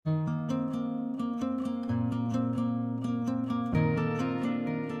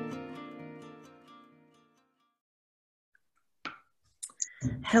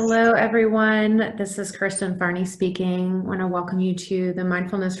Hello, everyone. This is Kirsten Farney speaking. I want to welcome you to the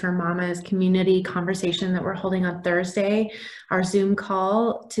Mindfulness for Mamas community conversation that we're holding on Thursday. Our Zoom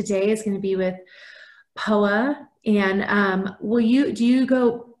call today is going to be with Poa. And do you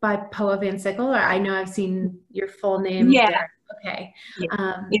go by Poa Van Sickle? Or I know I've seen your full name Yeah, there. Okay. yeah,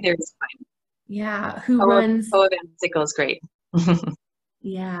 Um, either is fine. yeah, who Poa, runs? Poa Van Sickle is great.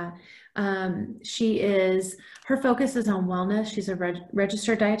 Yeah. Her focus is on wellness. She's a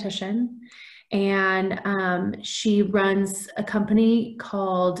registered dietitian, and she runs a company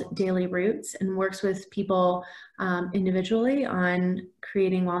called Daily Roots and works with people individually on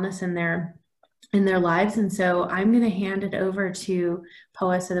creating wellness in their lives. And so I'm going to hand it over to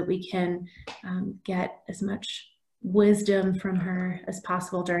Poa so that we can get as much wisdom from her as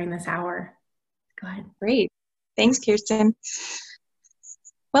possible during this hour. Go ahead. Great. Thanks, Kirsten.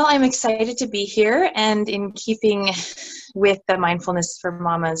 Well, I'm excited to be here, and in keeping with the Mindfulness for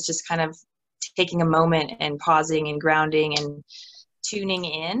Mamas, just kind of taking a moment and pausing and grounding and tuning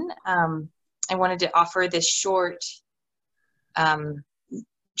in. I wanted to offer this short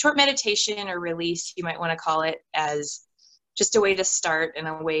meditation or release, you might want to call it, as just a way to start and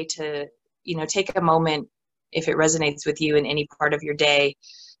a way to, take a moment if it resonates with you in any part of your day,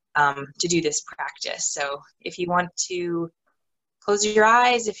 to do this practice. So if you want to close your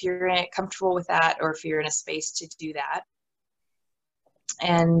eyes, if you're comfortable with that, or if you're in a space to do that,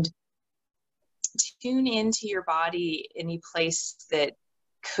 and tune into your body, any place that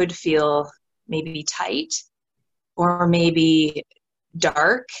could feel maybe tight or maybe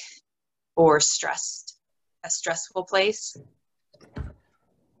dark or stressed, a stressful place,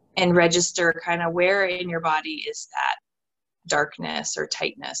 and register kind of where in your body is that darkness or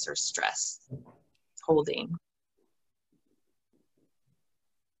tightness or stress holding.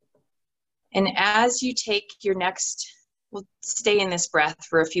 And as you take your next, we'll stay in this breath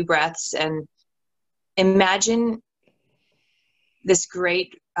for a few breaths and imagine this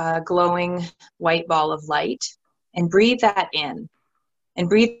great glowing white ball of light, and breathe that in. And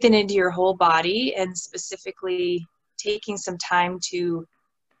breathe it into your whole body, and specifically taking some time to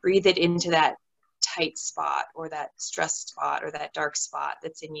breathe it into that tight spot or that stressed spot or that dark spot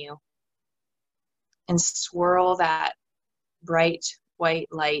that's in you. And swirl that bright white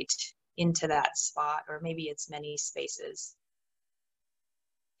light into that spot, or maybe it's many spaces.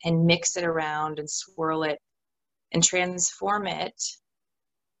 And mix it around and swirl it and transform it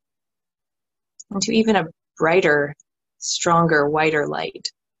into even a brighter, stronger, whiter light.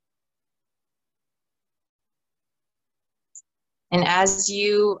 And as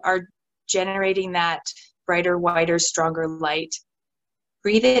you are generating that brighter, whiter, stronger light,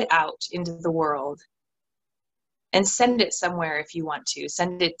 breathe it out into the world and send it somewhere if you want to.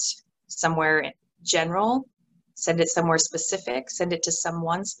 Send it somewhere general, send it somewhere specific, send it to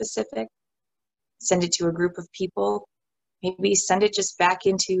someone specific, send it to a group of people. Maybe send it just back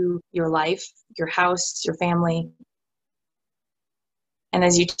into your life, your house, your family. And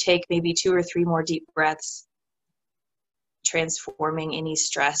as you take maybe 2 or 3 more deep breaths, transforming any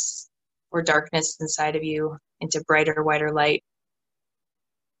stress or darkness inside of you into brighter, whiter light,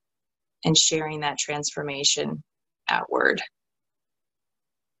 and sharing that transformation outward.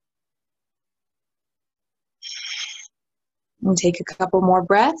 And take a couple more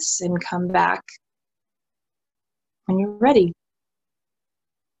breaths and come back when you're ready.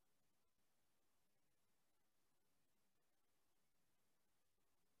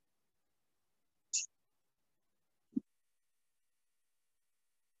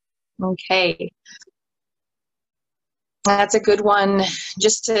 Okay. That's a good one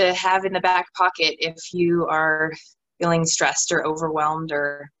just to have in the back pocket if you are feeling stressed or overwhelmed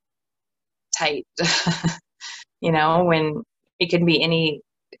or tight. When it can be any,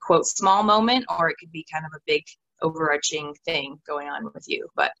 quote, small moment, or it could be kind of a big overarching thing going on with you.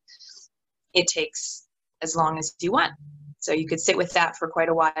 But it takes as long as you want. So you could sit with that for quite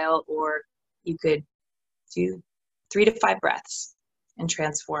a while, or you could do 3 to 5 breaths and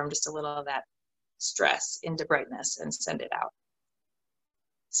transform just a little of that stress into brightness and send it out.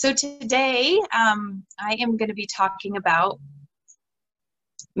 So today, I am going to be talking about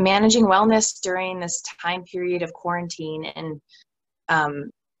managing wellness during this time period of quarantine. And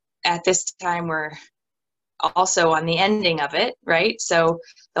at this time, we're also on the ending of it, right? So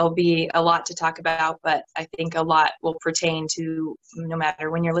there'll be a lot to talk about, but I think a lot will pertain to, no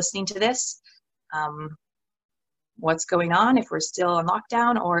matter when you're listening to this, what's going on, if we're still on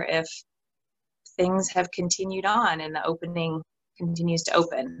lockdown, or if things have continued on and the opening continues to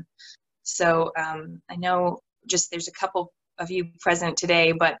open. So I know just there's a couple of you present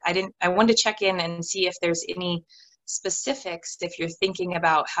today, but I wanted to check in and see if there's any specifics if you're thinking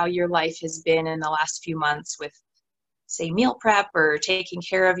about how your life has been in the last few months with, say, meal prep or taking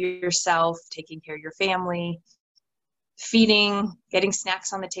care of yourself, taking care of your family, feeding, getting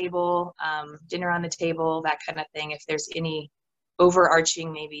snacks on the table, dinner on the table, that kind of thing. If there's any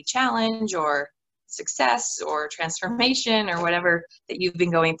overarching maybe challenge or success or transformation or whatever that you've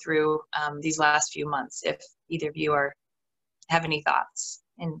been going through these last few months, if either of you have any thoughts,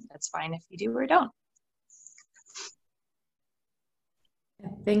 and that's fine if you do or don't.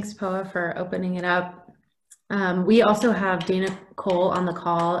 Thanks, Poa, for opening it up. We also have Dana Cole on the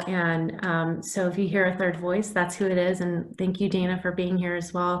call, and so if you hear a third voice, that's who it is. And thank you, Dana, for being here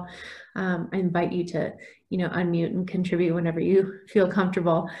as well. I invite you to, unmute and contribute whenever you feel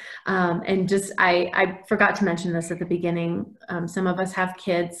comfortable. And just, I forgot to mention this at the beginning. Some of us have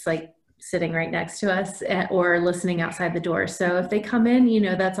kids like sitting right next to us or listening outside the door. So if they come in,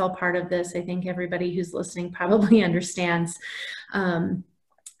 that's all part of this. I think everybody who's listening probably understands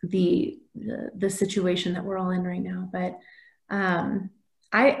the situation that we're all in right now. But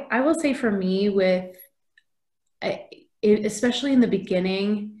I will say for me, especially in the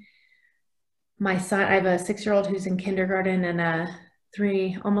beginning, my son, I have a 6-year-old who's in kindergarten and a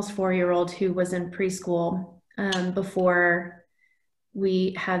almost 4-year-old who was in preschool before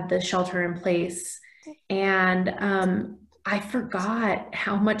we had the shelter in place. And I forgot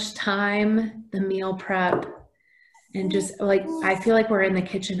how much time the meal prep and just like, I feel like we're in the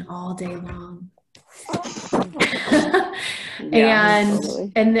kitchen all day long.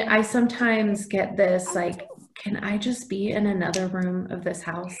 And I sometimes get this, like, can I just be in another room of this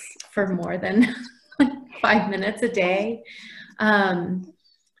house for more than 5 minutes a day?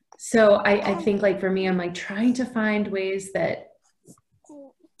 So I think like for me, I'm like trying to find ways that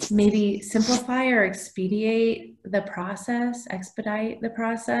maybe simplify or expedite the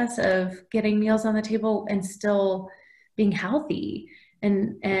process of getting meals on the table and still being healthy,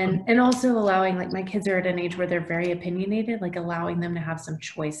 and also allowing, like, my kids are at an age where they're very opinionated, like allowing them to have some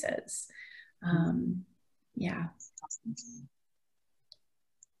choices. Yeah.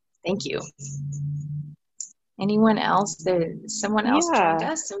 Thank you. Anyone else? Someone else joined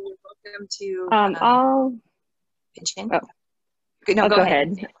us, so you're welcome to I'll pitch in. No, go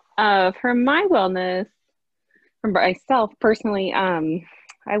ahead. For my wellness, for myself personally,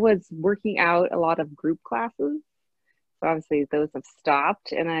 I was working out a lot of group classes. So obviously those have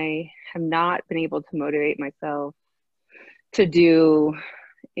stopped, and I have not been able to motivate myself to do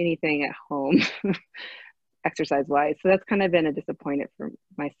anything at home exercise wise. So that's kind of been a disappointment for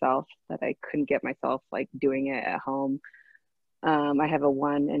myself that I couldn't get myself like doing it at home. I have a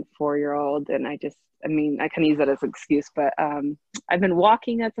 1 and 4-year-old, and I kind of use that as an excuse, but I've been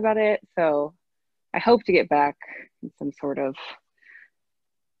walking, that's about it. So I hope to get back in some sort of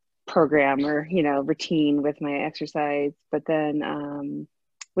program or, routine with my exercise. But then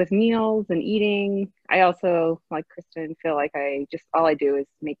with meals and eating, I also, like Kristen, feel like all I do is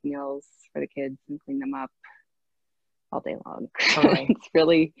make meals for the kids and clean them up all day long. Totally. It's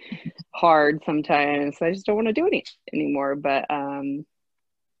really hard sometimes. I just don't want to do it anymore. But and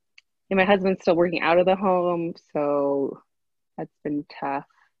my husband's still working out of the home, so that's been tough.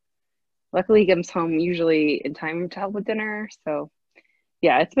 Luckily, he comes home usually in time to help with dinner. So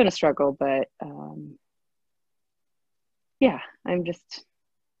yeah, it's been a struggle, but yeah, I'm just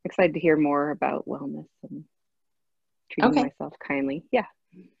excited to hear more about wellness and treating myself kindly. Yeah.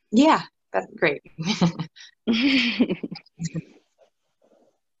 Yeah, that's great.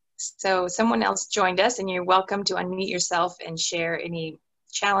 So someone else joined us, and you're welcome to unmute yourself and share any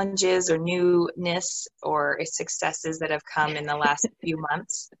challenges or newness or successes that have come in the last few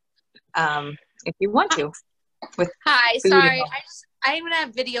months, if you want to. Hi, sorry, I'm gonna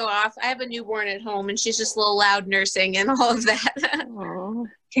have video off. I have a newborn at home, and she's just a little loud nursing and all of that. Aww.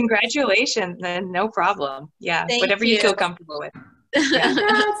 Congratulations, then. No problem. Yeah, whatever you feel comfortable with. Yeah.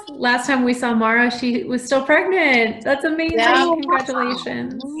 Last time we saw Mara, she was still pregnant. That's amazing. Yeah.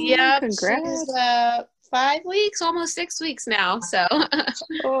 Congratulations. Yep. She's 5 weeks, almost 6 weeks now. So.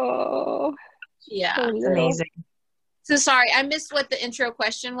 Oh. Yeah. That's amazing. So sorry, I missed what the intro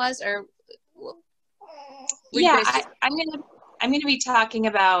question was, or. Yeah, I'm gonna be talking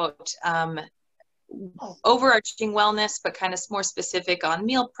about overarching wellness, but kind of more specific on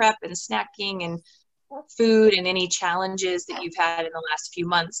meal prep and snacking and food, and any challenges that you've had in the last few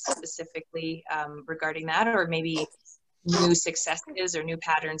months specifically regarding that, or maybe new successes or new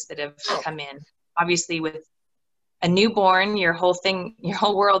patterns that have come in. Obviously, with a newborn, your whole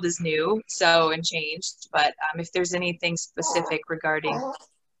world is new, and changed. But if there's anything specific regarding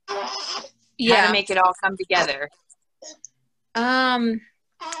how to make it all come together.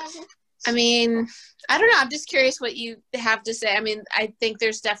 I mean, I don't know. I'm just curious what you have to say. I mean, I think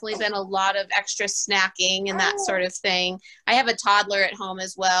there's definitely been a lot of extra snacking and that sort of thing. I have a toddler at home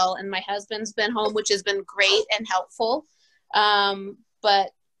as well, and my husband's been home, which has been great and helpful.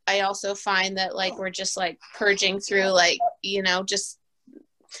 But I also find that like we're just like purging through like, you know, just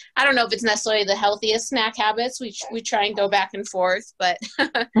I don't know if it's necessarily the healthiest snack habits. We try and go back and forth, but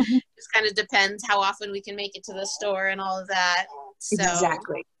it kind of depends how often we can make it to the store and all of that. So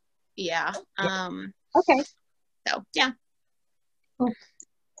Exactly. yeah. Okay. So yeah. Cool.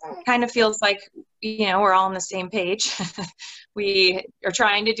 Kind of feels like, you know, we're all on the same page. We are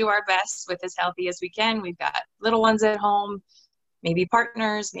trying to do our best with as healthy as we can. We've got little ones at home, maybe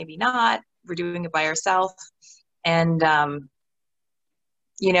partners, maybe not. We're doing it by ourselves. And,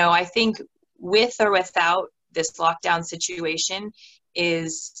 you know, I think with or without this lockdown situation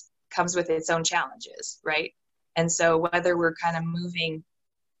comes with its own challenges, right? And so whether we're kind of moving,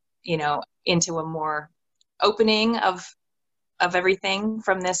 you know, into a more opening of everything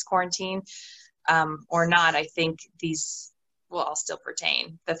from this quarantine or not, I think these will all still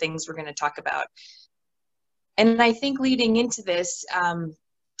pertain, the things we're going to talk about. And I think leading into this,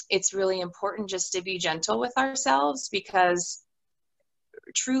 it's really important just to be gentle with ourselves, because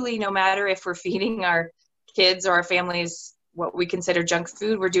truly, no matter if we're feeding our kids or our families what we consider junk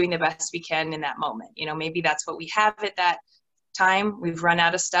food, we're doing the best we can in that moment. You know, maybe that's what we have at that time. We've run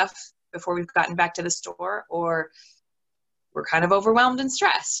out of stuff before we've gotten back to the store, or we're kind of overwhelmed and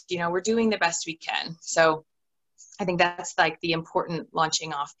stressed. You know, we're doing the best we can. So I think that's like the important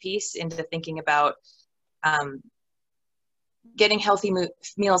launching off piece into thinking about getting healthy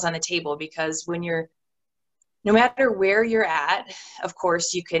meals on the table, because when you're, no matter where you're at, of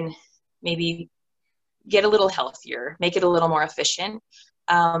course, you can maybe get a little healthier, make it a little more efficient.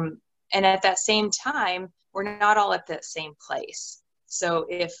 And at that same time, we're not all at the same place. So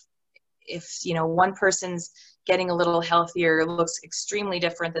if you know, one person's getting a little healthier looks extremely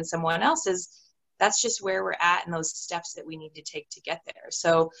different than someone else's, that's just where we're at and those steps that we need to take to get there.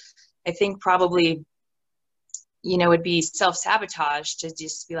 So I think probably, you know, it'd be self-sabotage to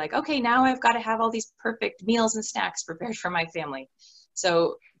just be like, okay, now I've got to have all these perfect meals and snacks prepared for my family.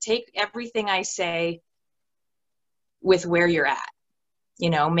 So take everything I say with where you're at. You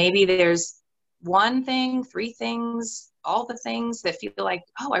know, maybe there's one thing, three things, all the things that feel like,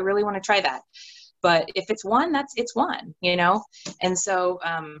 oh, I really want to try that. But if it's one, it's one, you know? And so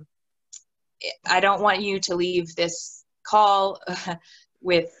I don't want you to leave this call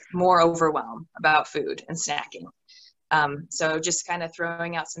with more overwhelm about food and snacking. So just kind of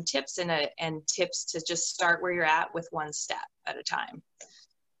throwing out some tips and tips to just start where you're at with one step at a time.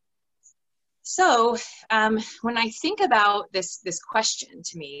 So when I think about this question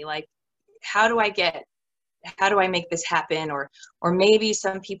to me, like, how do I make this happen? Or maybe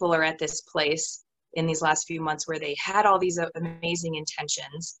some people are at this place in these last few months where they had all these amazing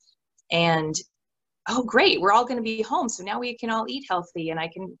intentions and, oh, great, we're all going to be home. So now we can all eat healthy and I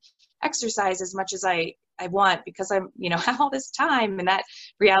can exercise as much as I want because I'm, you know, have all this time, and that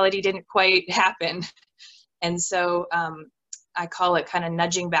reality didn't quite happen. And so I call it kind of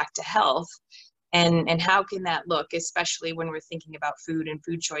nudging back to health. And how can that look, especially when we're thinking about food and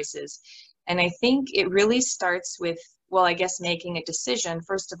food choices? And I think it really starts with, well, I guess making a decision,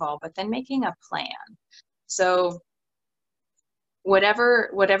 first of all, but then making a plan. So whatever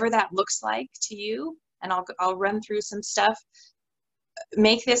that looks like to you, and I'll run through some stuff,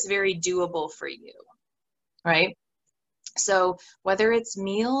 make this very doable for you, right? So whether it's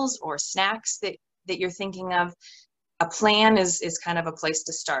meals or snacks that you're thinking of, a plan is kind of a place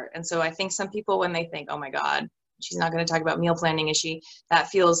to start. And so I think some people, when they think, oh my God, she's not going to talk about meal planning, is she? That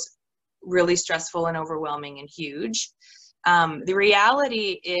feels really stressful and overwhelming and huge. The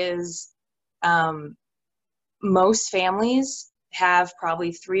reality is most families have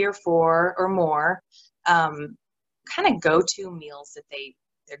probably 3 or 4 or more kind of go-to meals that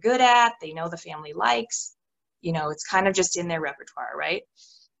they're good at, they know the family likes, you know, it's kind of just in their repertoire, right?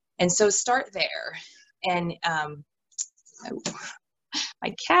 And so start there. And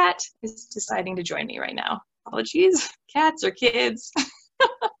my cat is deciding to join me right now. Apologies, cats or kids.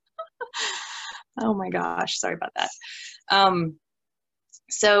 Oh my gosh, sorry about that.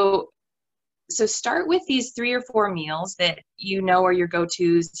 So start with these 3 or 4 meals that you know are your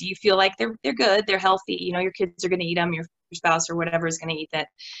go-tos. You feel like they're good, they're healthy. You know, your kids are going to eat them, your spouse or whatever is going to eat that.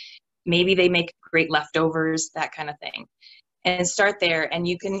 Maybe they make great leftovers, that kind of thing. And start there. And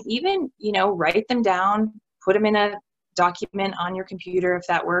you can even, you know, write them down, put them in a document on your computer if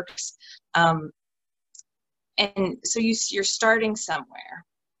that works. And so you're starting somewhere.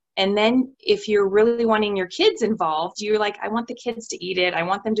 And then if you're really wanting your kids involved, you're like, I want the kids to eat it. I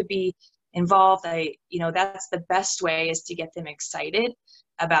want them to be involved. That's the best way, is to get them excited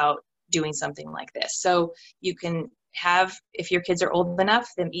about doing something like this. So you can have, if your kids are old enough,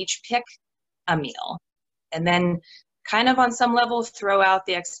 them each pick a meal, and then kind of on some level throw out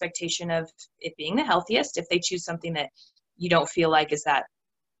the expectation of it being the healthiest if they choose something that you don't feel like is that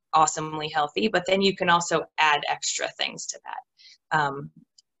awesomely healthy. But then you can also add extra things to that.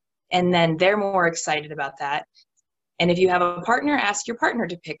 And then they're more excited about that. And if you have a partner, ask your partner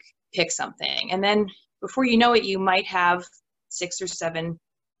to pick something. And then before you know it, you might have 6 or 7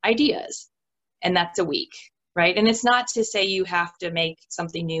 ideas, and that's a week, right? And it's not to say you have to make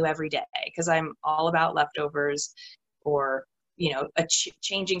something new every day, because I'm all about leftovers, or,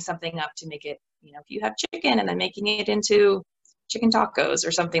 changing something up to make it, if you have chicken and then making it into chicken tacos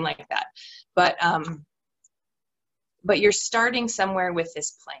or something like that. But you're starting somewhere with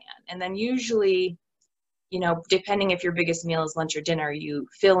this plan. And then usually, depending if your biggest meal is lunch or dinner, you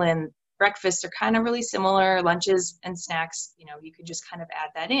fill in. Breakfasts are kind of really similar, lunches and snacks, you could just kind of add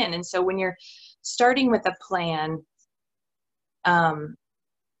that in. And so when you're starting with a plan,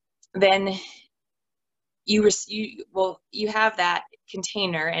 then you have that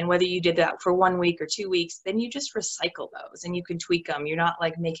container, and whether you did that for 1 week or 2 weeks, then you just recycle those and you can tweak them. You're not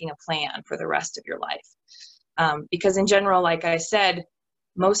like making a plan for the rest of your life. Because in general, like I said,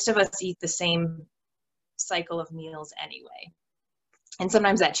 most of us eat the same cycle of meals anyway. And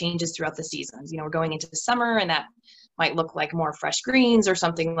sometimes that changes throughout the seasons. We're going into the summer, and that might look like more fresh greens or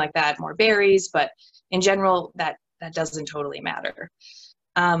something like that, more berries, but in general, that doesn't totally matter.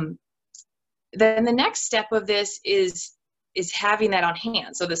 Then the next step of this is having that on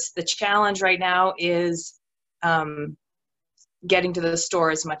hand. So the challenge right now is getting to the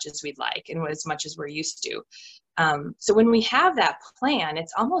store as much as we'd like and as much as we're used to. So when we have that plan,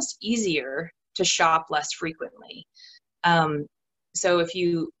 it's almost easier to shop less frequently. So if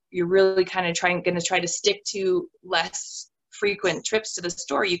you're really kind of going to try to stick to less frequent trips to the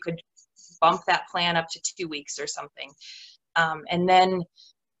store, you could bump that plan up to 2 weeks or something. And then,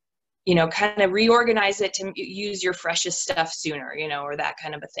 kind of reorganize it to use your freshest stuff sooner, or that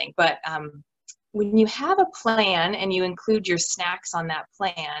kind of a thing. But when you have a plan and you include your snacks on that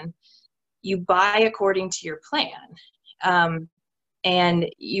plan, you buy according to your plan. And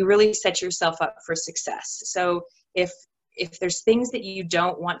you really set yourself up for success. So if there's things that you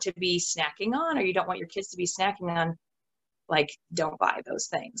don't want to be snacking on, or you don't want your kids to be snacking on, like, don't buy those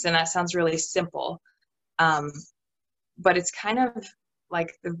things. And that sounds really simple. But it's kind of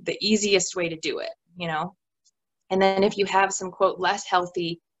like the easiest way to do it, And then if you have some, quote, less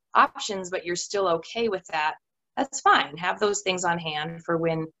healthy options, but you're still okay with that, that's fine. Have those things on hand for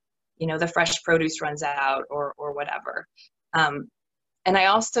when, the fresh produce runs out or whatever. And I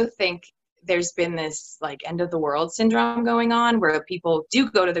also think there's been this like end of the world syndrome going on, where people do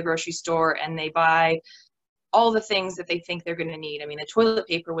go to the grocery store and they buy all the things that they think they're going to need. I mean, the toilet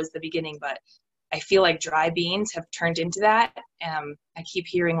paper was the beginning, but I feel like dry beans have turned into that. I keep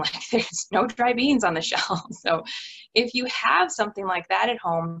hearing like there's no dry beans on the shelf. So if you have something like that at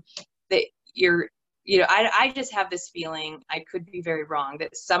home, that I just have this feeling, I could be very wrong,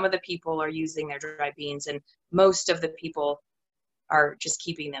 that some of the people are using their dry beans and most of the people are just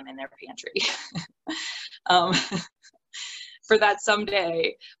keeping them in their pantry for that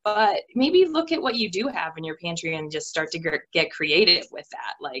someday. But maybe look at what you do have in your pantry and just start to get creative with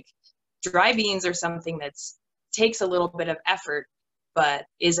that. Like, dry beans are something that takes a little bit of effort, but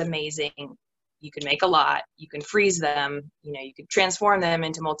is amazing. You can make a lot. You can freeze them. You can transform them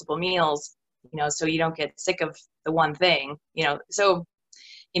into multiple meals, so you don't get sick of the one thing, So,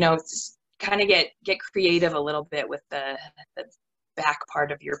 kind of get creative a little bit with the back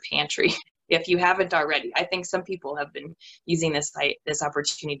part of your pantry if you haven't already. I think some people have been using this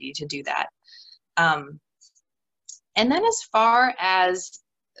opportunity to do that. And then as far as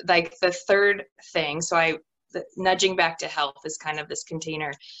like the third thing, so nudging back to health is kind of this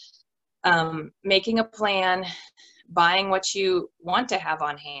container, making a plan, buying what you want to have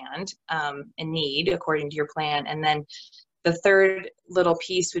on hand and need according to your plan. And then the third little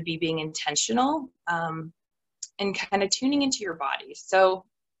piece would be being intentional and kind of tuning into your body. So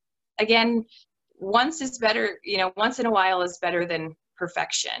again, once is better, once in a while is better than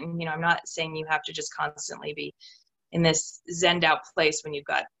perfection. I'm not saying you have to just constantly be in this zenned out place when you've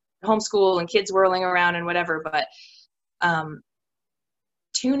got homeschool and kids whirling around and whatever, but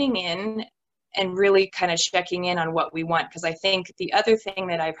tuning in and really kind of checking in on what we want. Because I think the other thing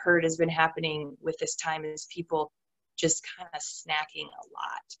that I've heard has been happening with this time is people just kind of snacking a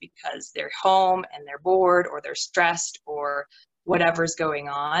lot because they're home and they're bored or they're stressed or whatever's going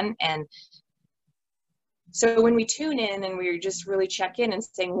on. And so when we tune in and we just really check in and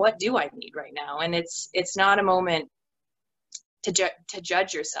saying, what do I need right now? And it's not a moment to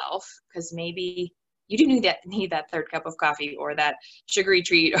judge yourself, because maybe you do need that third cup of coffee or that sugary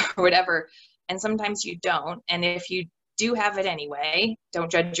treat or whatever. And sometimes you don't. And if you do have it anyway,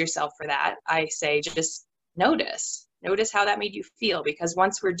 don't judge yourself for that. I say, just notice how that made you feel, because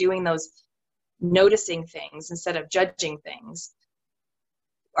once we're doing those noticing things instead of judging things,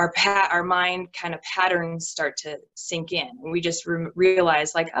 our mind kind of patterns start to sink in. We just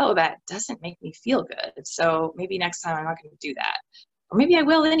realize like, oh, that doesn't make me feel good. So maybe next time I'm not going to do that. Or maybe I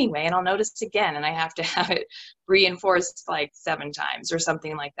will anyway, and I'll notice again, and I have to have it reinforced like 7 times or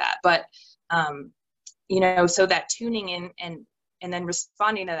something like that. But, so that tuning in and then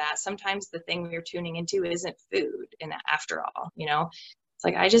responding to that, sometimes the thing we're tuning into isn't food. And after all, it's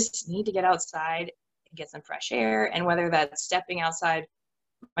like, I just need to get outside and get some fresh air. And whether that's stepping outside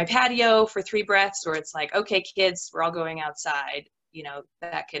my patio for 3 breaths, or it's like, okay, kids, we're all going outside, you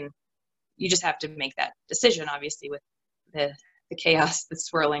just have to make that decision, obviously, with the chaos that's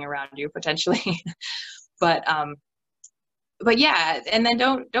swirling around you potentially. but yeah, and then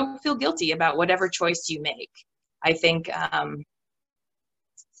don't feel guilty about whatever choice you make. I think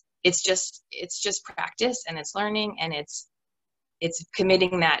it's just practice, and it's learning, and it's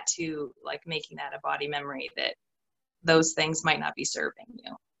committing that to like making that a body memory, that those things might not be serving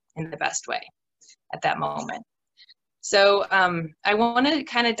you in the best way at that moment. So I want to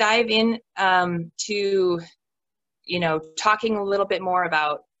kind of dive in to, talking a little bit more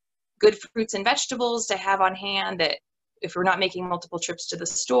about good fruits and vegetables to have on hand, that if we're not making multiple trips to the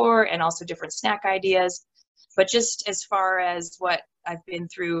store, and also different snack ideas. But just as far as what I've been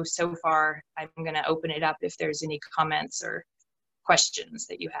through so far, I'm going to open it up if there's any comments or questions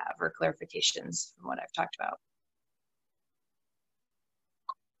that you have, or clarifications from what I've talked about.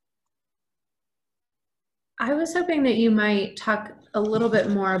 I was hoping that you might talk a little bit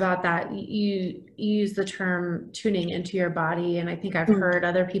more about that. You use the term tuning into your body, and I think I've heard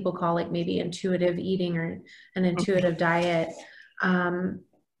other people call it maybe intuitive eating or an intuitive diet.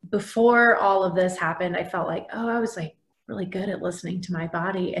 Before all of this happened, I felt like, I was like really good at listening to my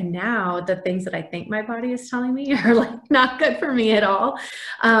body. And now the things that I think my body is telling me are like not good for me at all.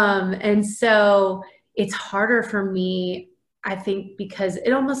 And so it's harder for me, I think, because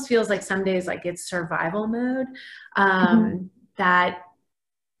it almost feels like some days like it's survival mode.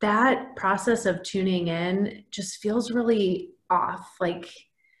 That process of tuning in just feels really off. Like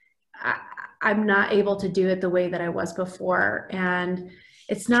I'm not able to do it the way that I was before. And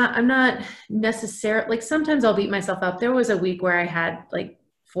I'm not necessarily, like sometimes I'll beat myself up. There was a week where I had like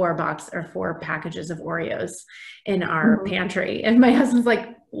 4 packages of Oreos in our pantry. And my husband's like,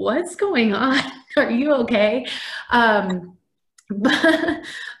 what's going on? Are you okay?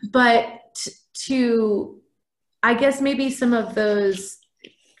 But to, I guess maybe some of those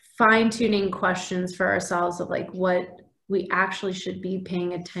fine-tuning questions for ourselves of like what we actually should be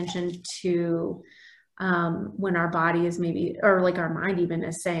paying attention to when our body is maybe, or like our mind even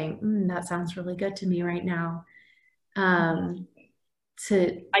is saying, that sounds really good to me right now. To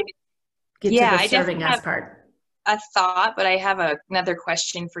get to the serving as part. A thought, but I have another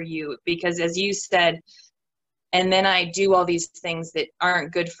question for you, because as you said, and then I do all these things that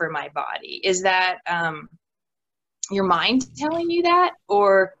aren't good for my body. Is that your mind telling you that?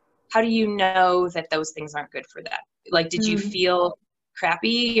 Or how do you know that those things aren't good for that? Like, did you feel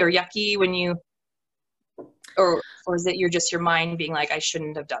crappy or yucky when you, or is it just your mind being like, I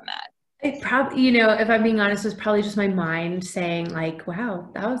shouldn't have done that? It probably, if I'm being honest, it was probably just my mind saying like, wow,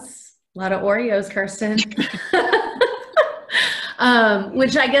 that was a lot of Oreos, Kirsten.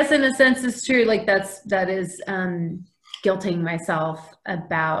 Which I guess in a sense is true. Like that is guilting myself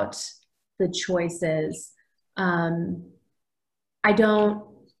about the choices. I don't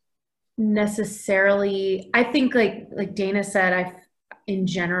necessarily, I think like Dana said, I in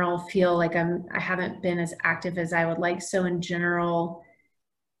general feel like I haven't been as active as I would like. So in general,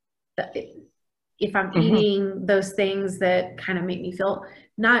 if I'm eating those things that kind of make me feel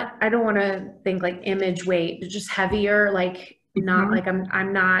I don't want to think like image weight, but just heavier, like not like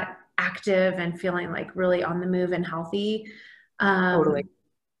I'm not active and feeling like really on the move and healthy. Totally.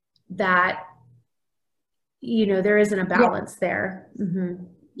 That, there isn't a balance there.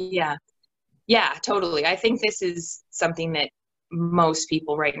 Yeah, totally. I think this is something that most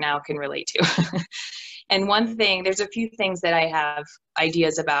people right now can relate to. And one thing, there's a few things that I have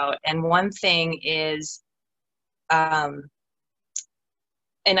ideas about. And one thing is, and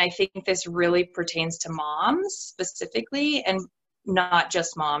I think this really pertains to moms specifically, and not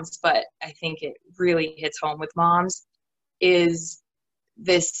just moms, but I think it really hits home with moms, is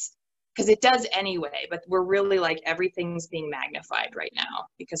this, because it does anyway, but we're really like everything's being magnified right now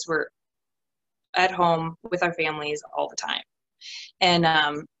because we're at home with our families all the time.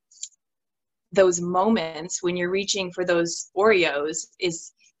 And those moments when you're reaching for those Oreos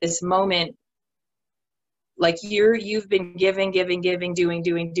is this moment, like you've been giving,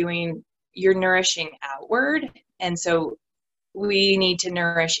 doing, you're nourishing outward. And so we need to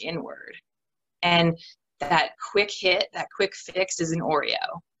nourish inward. And that quick hit, that quick fix is an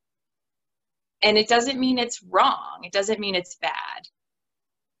Oreo. And it doesn't mean it's wrong. It doesn't mean it's bad,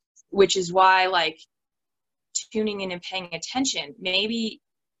 which is why like tuning in and paying attention, maybe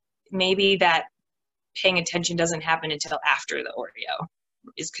that paying attention doesn't happen until after the Oreo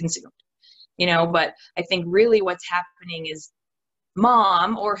is consumed, you know, but I think really what's happening is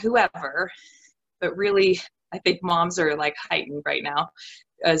mom or whoever, but really I think moms are like heightened right now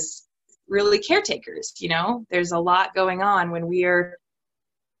as really caretakers, you know, there's a lot going on when we are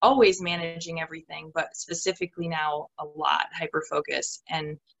always managing everything, but specifically now a lot hyper focus,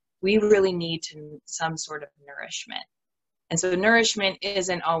 and we really need some sort of nourishment. And so nourishment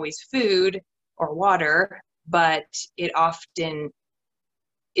isn't always food or water, but it often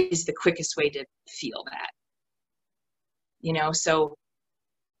is the quickest way to feel that, you know. So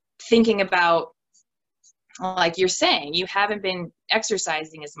thinking about, like you're saying, you haven't been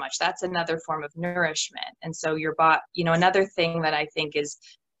exercising as much, that's another form of nourishment. And so your body, you know, another thing that I think is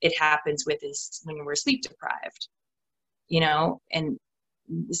it happens with is when we're sleep deprived, you know, and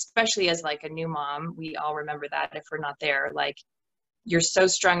especially as like a new mom, we all remember that if we're not there, like you're so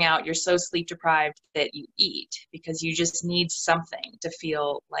strung out, you're so sleep deprived that you eat because you just need something to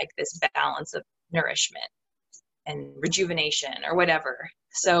feel like this balance of nourishment and rejuvenation or whatever.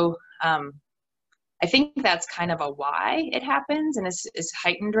 So I think that's kind of a why it happens and is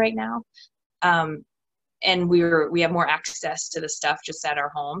heightened right now. And we have more access to the stuff just at our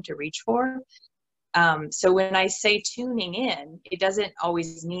home to reach for. So when I say tuning in, it doesn't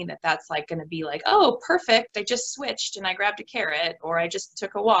always mean that that's like going to be like, oh, perfect, I just switched and I grabbed a carrot or I just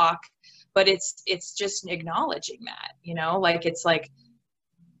took a walk. But it's just acknowledging that, you know, like it's like,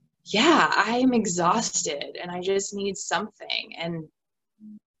 yeah, I'm exhausted and I just need something.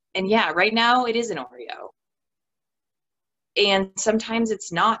 And yeah, right now it is an Oreo. And sometimes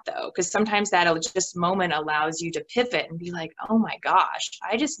it's not though, because sometimes that just moment allows you to pivot and be like, oh my gosh,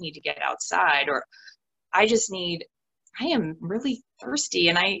 I just need to get outside, or I am really thirsty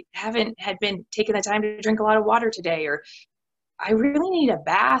and I haven't been taking the time to drink a lot of water today, or I really need a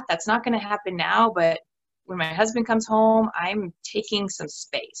bath. That's not going to happen now, but when my husband comes home, I'm taking some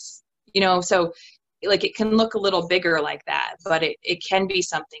space, you know. So like it can look a little bigger like that, but it can be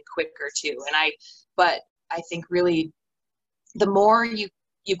something quicker too. But I think really the more you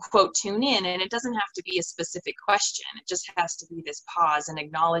quote tune in, and it doesn't have to be a specific question, it just has to be this pause and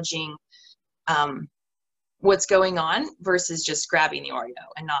acknowledging what's going on versus just grabbing the Oreo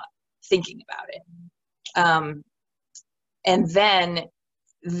and not thinking about it. And then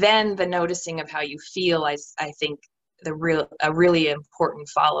the noticing of how you feel, I think a really important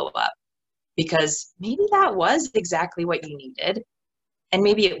follow-up, because maybe that was exactly what you needed and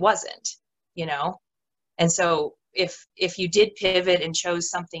maybe it wasn't, you know. And so if you did pivot and chose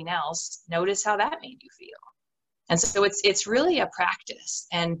something else, notice how that made you feel. And so it's really a practice.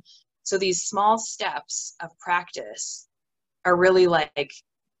 And so these small steps of practice are really like,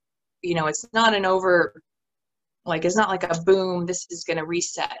 you know, it's not it's not like a boom, this is going to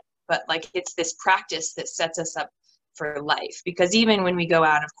reset, but like it's this practice that sets us up for life. Because even when we go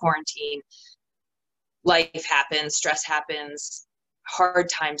out of quarantine, life happens, stress happens, hard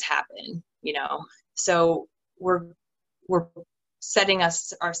times happen, you know. So we're setting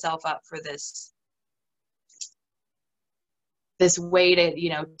ourselves up for this way to, you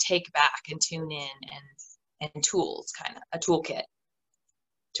know, take back and tune in and tools, kind of a toolkit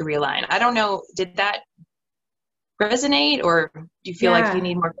to realign. I don't know, did that resonate, or do you feel like you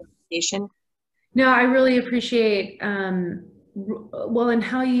need more clarification? No, I really appreciate well, and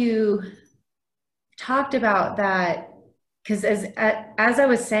how you talked about that. Because as I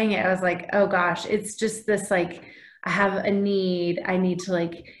was saying it, I was like, oh gosh, it's just this like, I have a need. I need to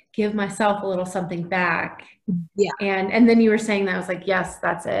like give myself a little something back. Yeah. And then you were saying that, I was like, yes,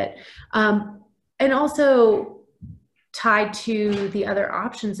 that's it. And also tied to the other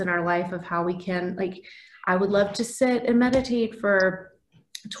options in our life of how we can, like, I would love to sit and meditate for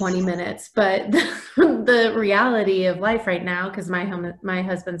 20 minutes, but the reality of life right now, because my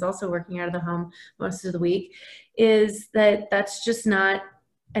husband's also working out of the home most of the week, is that that's just not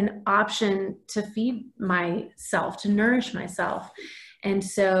an option to feed myself, to nourish myself. And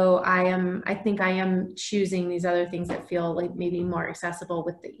so I think I am choosing these other things that feel like maybe more accessible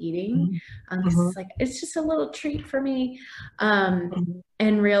with the eating. It's like, it's just a little treat for me. And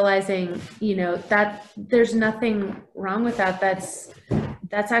realizing, you know, that there's nothing wrong with that. That's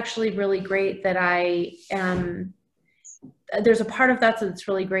actually really great that I am, there's a part of that that's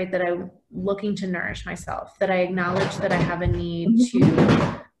really great that I'm looking to nourish myself, that I acknowledge that I have a need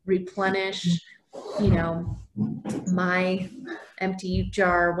to replenish, you know, my empty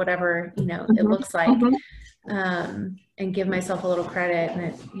jar, whatever, you know, it looks like, and give myself a little credit. And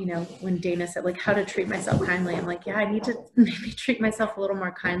it, you know, when Dana said like how to treat myself kindly, I'm like, yeah, I need to maybe treat myself a little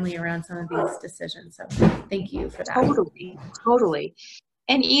more kindly around some of these decisions. So thank you for that. Totally.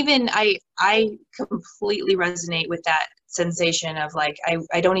 And even I completely resonate with that sensation of like,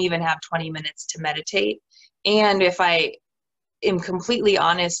 I don't even have 20 minutes to meditate. And if I am completely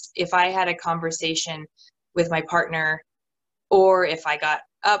honest, if I had a conversation with my partner, or if I got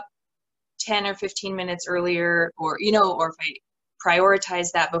up 10 or 15 minutes earlier, or, you know, or if I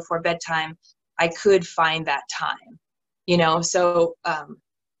prioritize that before bedtime, I could find that time, you know? So,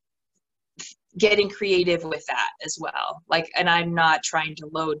 getting creative with that as well. Like, and I'm not trying to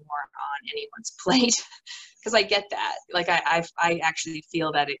load more on anyone's plate because I get that. Like, I actually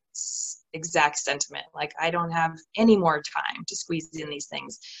feel that it's exact sentiment. Like, I don't have any more time to squeeze in these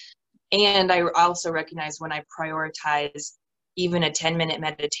things. And I also recognize when I prioritize even a 10-minute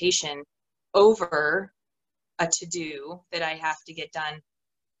meditation over a to-do that I have to get done,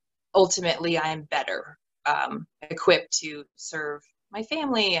 ultimately I'm better equipped to serve my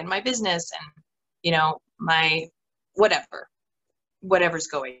family and my business and, you know, my whatever's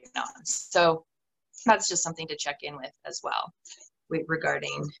going on. So that's just something to check in with as well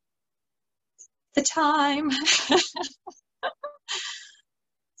regarding the time.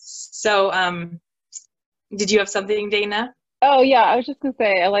 So, did you have something, Dana? Oh yeah, I was just gonna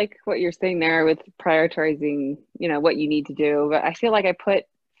say I like what you're saying there with prioritizing, you know, what you need to do. But I feel like I put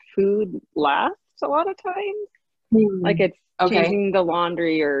food last a lot of times. Like it's changing the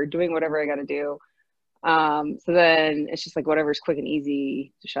laundry or doing whatever I got to do. So then it's just like whatever's quick and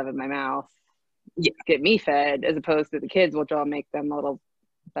easy to shove in my mouth, get me fed, as opposed to the kids, which I'll make them a little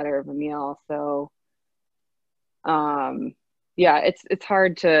better of a meal. So, yeah, it's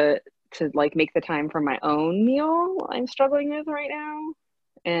hard to like make the time for my own meal I'm struggling with right now.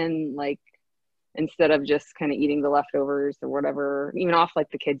 And like, instead of just kind of eating the leftovers or whatever, even off like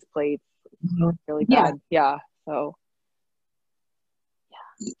the kids' plates, really bad. Yeah. So.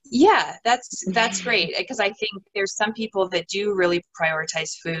 Yeah, that's great, because I think there's some people that do really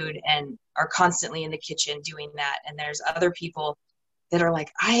prioritize food and are constantly in the kitchen doing that. And there's other people that are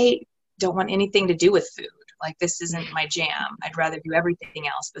like, I don't want anything to do with food. Like, this isn't my jam. I'd rather do everything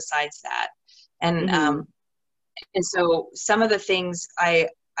else besides that. And and so some of the things I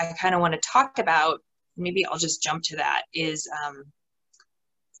kind of want to talk about, maybe I'll just jump to that, is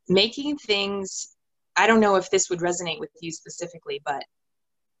making things, I don't know if this would resonate with you specifically, but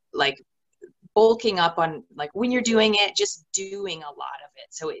like bulking up on, like, when you're doing it, just doing a lot of it.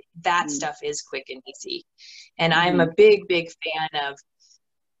 So that stuff is quick and easy. And I'm a big fan of,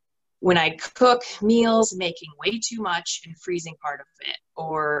 when I cook meals, making way too much and freezing part of it,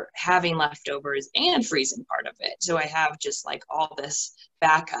 or having leftovers and freezing part of it. So I have just like all this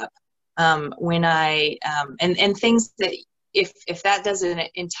backup. When I, and things that if that doesn't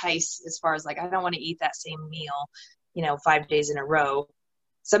entice, as far as like, I don't want to eat that same meal, you know, 5 days in a row.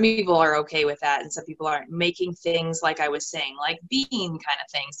 Some people are okay with that, and some people aren't. Making things, like I was saying, like bean kind of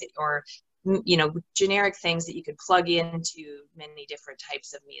things, or, you know, generic things that you could plug into many different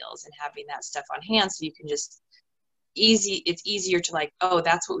types of meals, and having that stuff on hand so you can just it's easier to like, oh,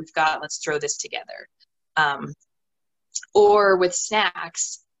 that's what we've got, let's throw this together. Or with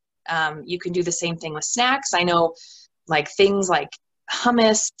snacks, you can do the same thing with snacks. I know, like, things like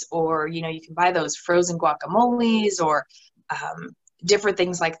hummus, or, you know, you can buy those frozen guacamoles, or different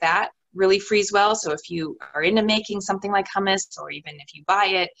things like that really freeze well. So if you are into making something like hummus, or even if you buy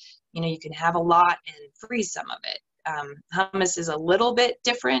it, you know, you can have a lot and freeze some of it. Hummus is a little bit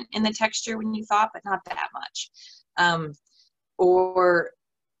different in the texture when you thought, but not that much. Or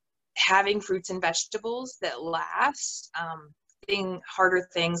having fruits and vegetables that last, harder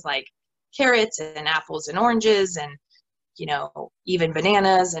things like carrots and apples and oranges, and, you know, even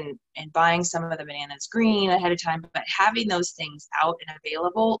bananas, and buying some of the bananas green ahead of time, but having those things out and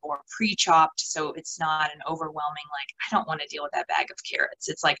available, or pre-chopped, so it's not an overwhelming, like, I don't want to deal with that bag of carrots.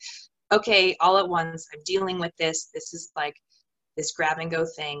 It's like, okay, all at once, I'm dealing with this. This is like this grab and go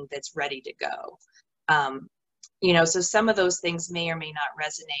thing that's ready to go. You know, so some of those things may or may not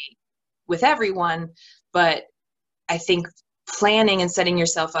resonate with everyone, but I think planning and setting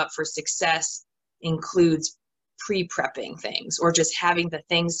yourself up for success includes pre-prepping things, or just having the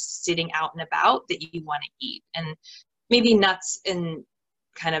things sitting out and about that you want to eat. And maybe nuts and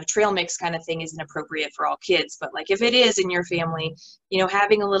kind of trail mix kind of thing isn't appropriate for all kids, but like if it is in your family, you know,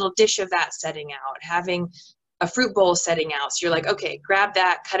 having a little dish of that setting out, having a fruit bowl setting out, so you're like, okay, grab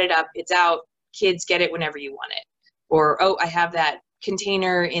that, cut it up, it's out, kids get it whenever you want it. Or, oh, I have that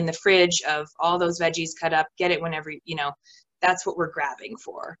container in the fridge of all those veggies cut up, get it whenever, you know, that's what we're grabbing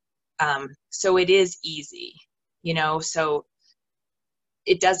for. So it is easy, you know, so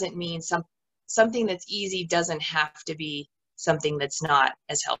it doesn't mean something that's easy doesn't have to be something that's not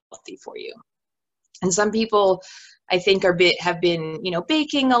as healthy for you. And some people, I think, have been, you know,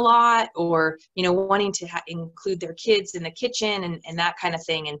 baking a lot, or, you know, wanting to include their kids in the kitchen and that kind of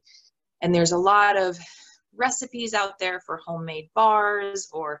thing. And there's a lot of recipes out there for homemade bars,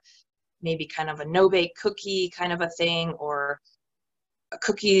 or maybe kind of a no-bake cookie kind of a thing, or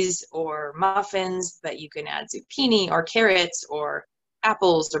cookies or muffins that you can add zucchini or carrots or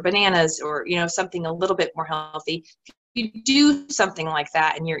apples or bananas, or, you know, something a little bit more healthy. If you do something like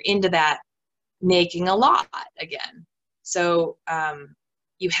that and you're into that, making a lot again. So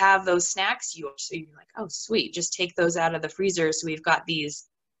you have those snacks, so you're like, oh, sweet, just take those out of the freezer. So we've got these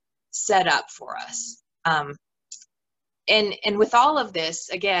set up for us. And with all of this,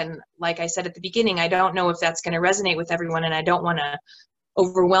 again, like I said at the beginning, I don't know if that's going to resonate with everyone, and I don't want to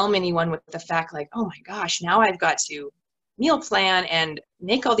overwhelm anyone with the fact like, oh my gosh, now I've got to meal plan and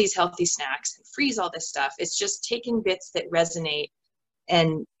make all these healthy snacks and freeze all this stuff. It's just taking bits that resonate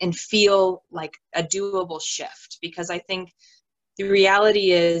and feel like a doable shift. Because I think the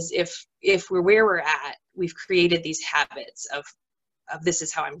reality is, if we're where we're at, we've created these habits of this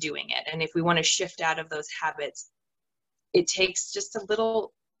is how I'm doing it. And if we want to shift out of those habits, it takes just a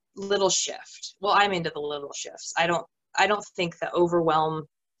little shift. Well, I'm into the little shifts. I don't think the overwhelm,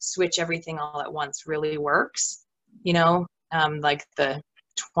 switch everything all at once really works, you know, like the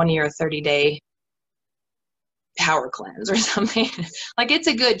 20 or 30 day power cleanse or something. Like, it's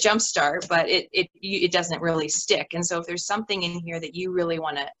a good jump start, but it doesn't really stick. And so if there's something in here that you really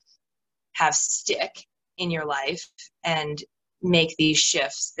want to have stick in your life and make these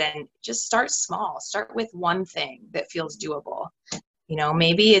shifts, then just start small. Start with one thing that feels doable. You know,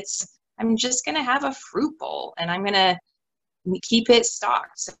 maybe it's, I'm just going to have a fruit bowl and I'm going to keep it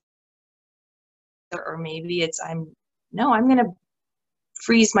stocked. Or maybe it's, I'm going to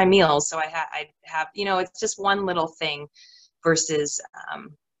freeze my meals. So I have, you know, it's just one little thing versus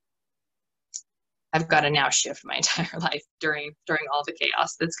I've got to now shift my entire life during all the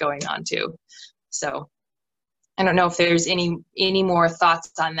chaos that's going on too. So I don't know if there's any more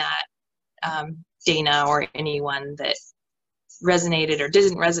thoughts on that, Dana, or anyone that resonated or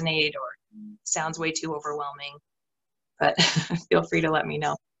didn't resonate or sounds way too overwhelming, but feel free to let me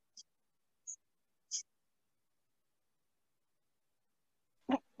know.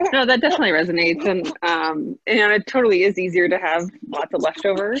 No, that definitely resonates. And it totally is easier to have lots of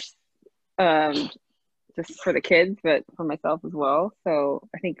leftovers, just for the kids, but for myself as well. So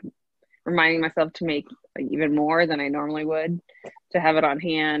I think reminding myself to make even more than I normally would, to have it on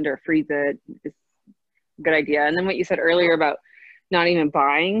hand or freeze it, is a good idea. And then what you said earlier about not even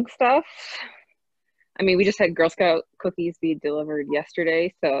buying stuff. I mean, we just had Girl Scout cookies be delivered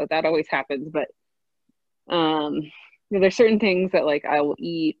yesterday, so that always happens. But there's certain things that like I will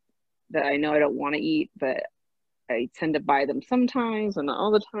eat that I know I don't want to eat, but I tend to buy them sometimes and not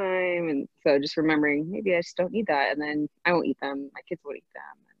all the time. And so just remembering, maybe I just don't need that, and then I won't eat them. My kids won't eat them.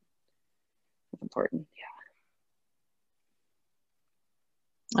 That's important. Yeah.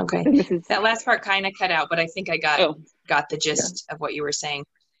 Okay. That last part kind of cut out, but I think I got the gist of what you were saying.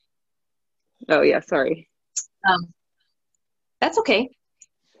 Oh yeah, sorry. That's okay.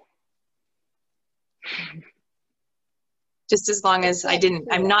 Just as long as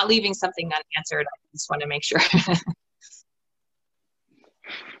I'm not leaving something unanswered. I just want to make sure.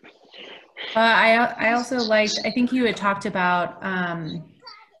 I also liked, I think you had talked about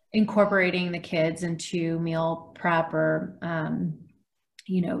incorporating the kids into meal prep, or,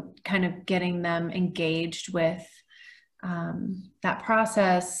 you know, kind of getting them engaged with that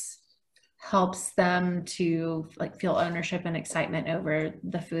process helps them to like feel ownership and excitement over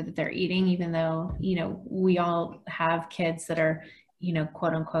the food that they're eating, even though, you know, we all have kids that are, you know,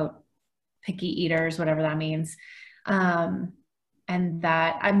 quote unquote picky eaters, whatever that means. And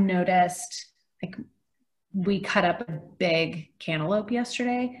that I've noticed, like, we cut up a big cantaloupe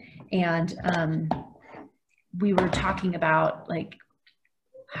yesterday, and we were talking about like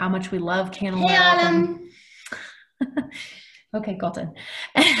how much we love cantaloupe. Hey, okay, Colton.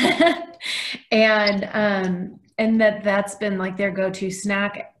 And And that's been like their go-to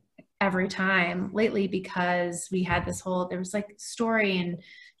snack every time lately, because we had there was like story and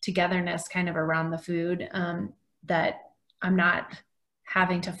togetherness kind of around the food, that I'm not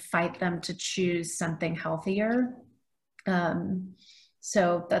having to fight them to choose something healthier.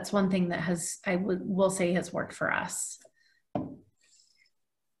 So that's one thing that will say has worked for us.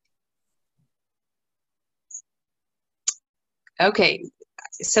 Okay,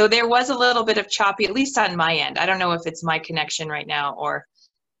 so there was a little bit of choppy, at least on my end. I don't know if it's my connection right now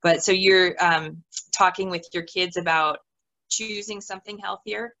but so you're talking with your kids about choosing something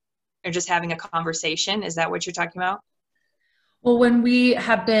healthier or just having a conversation. Is that what you're talking about? Well,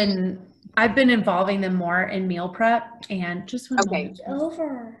 I've been involving them more in meal prep, and just one moment. It's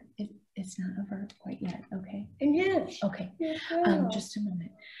over. It's not over quite yet. Okay. And yes. Okay. Yeah. Just a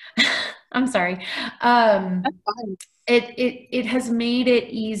moment. I'm sorry. That's fine. It has made it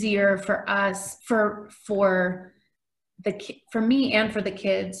easier for us, for me and for the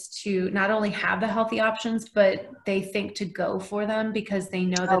kids, to not only have the healthy options, but they think to go for them because they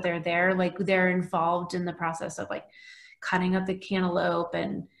know that they're there. Like, they're involved in the process of like cutting up the cantaloupe.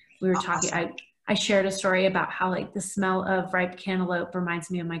 And we were talking, I shared a story about how like the smell of ripe cantaloupe reminds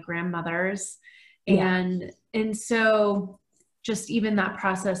me of my grandmother's. And so just even that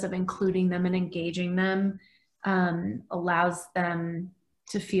process of including them and engaging them allows them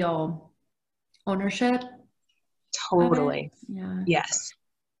to feel ownership. Totally. Yeah.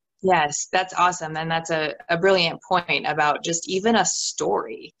 Yes, that's awesome. And that's a brilliant point about just even a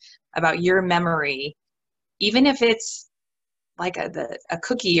story about your memory, even if it's like a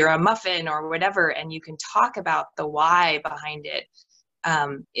cookie or a muffin or whatever, and you can talk about the why behind it.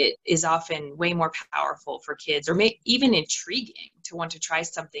 It is often way more powerful for kids, or even intriguing to want to try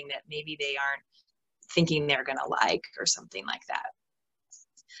something that maybe they aren't thinking they're going to like, or something like that.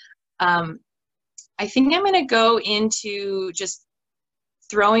 I think I'm going to go into just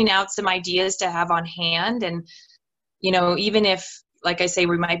throwing out some ideas to have on hand. And, even if, like I say,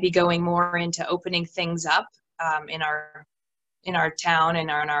 we might be going more into opening things up in our town and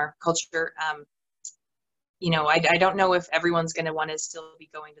in our culture. I don't know if everyone's going to want to still be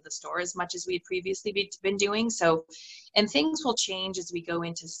going to the store as much as we had previously been doing. So, and things will change as we go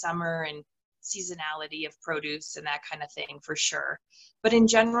into summer and seasonality of produce and that kind of thing, for sure. But in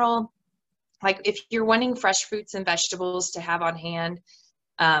general, like if you're wanting fresh fruits and vegetables to have on hand,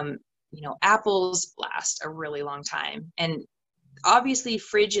 apples last a really long time. And obviously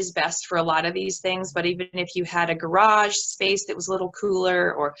fridge is best for a lot of these things, but even if you had a garage space that was a little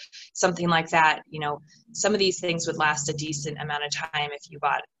cooler or something like that, some of these things would last a decent amount of time if you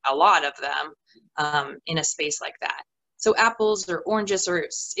bought a lot of them in a space like that. So apples or oranges or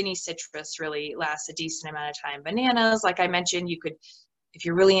any citrus really lasts a decent amount of time. Bananas, like I mentioned, you could, if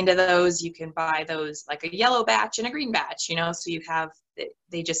you're really into those, you can buy those like a yellow batch and a green batch, so you have,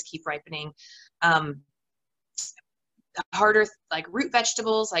 they just keep ripening. Harder like root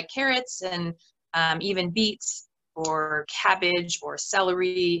vegetables like carrots and even beets or cabbage or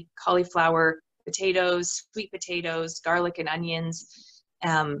celery, cauliflower, potatoes, sweet potatoes, garlic and onions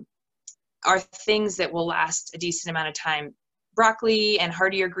are things that will last a decent amount of time. Broccoli and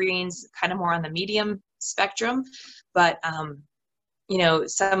hardier greens, kind of more on the medium spectrum, but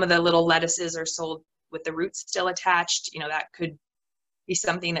some of the little lettuces are sold with the roots still attached. That could be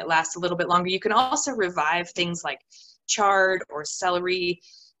something that lasts a little bit longer. You can also revive things like chard or celery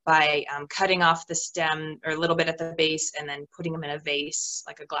by cutting off the stem or a little bit at the base and then putting them in a vase,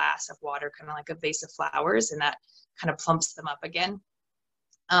 like a glass of water, kind of like a vase of flowers, and that kind of plumps them up again.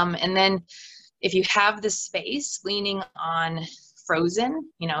 And then if you have the space, leaning on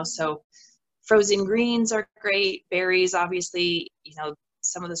frozen, so frozen greens are great. Berries, obviously,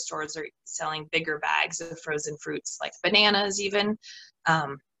 some of the stores are selling bigger bags of frozen fruits, like bananas even,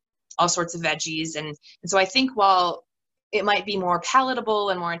 all sorts of veggies. And so I think while it might be more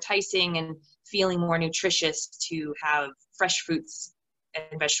palatable and more enticing and feeling more nutritious to have fresh fruits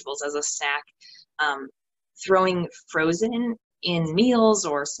and vegetables as a snack, throwing frozen in meals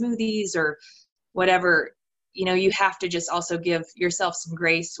or smoothies or whatever, you have to just also give yourself some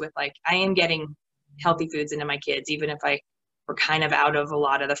grace with like, I am getting healthy foods into my kids, even if we're kind of out of a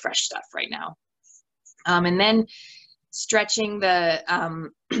lot of the fresh stuff right now. And then stretching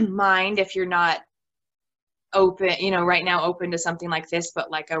the mind, if you're not open, right now open to something like this,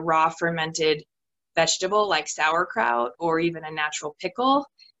 but like a raw fermented vegetable like sauerkraut or even a natural pickle,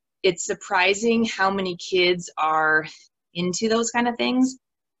 it's surprising how many kids are into those kind of things.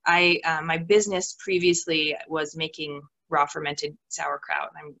 My business previously was making raw fermented sauerkraut.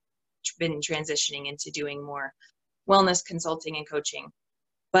 I've been transitioning into doing more wellness consulting and coaching.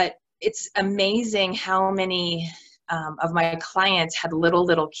 But it's amazing how many of my clients had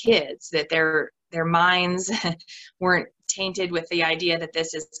little kids, that their minds weren't tainted with the idea that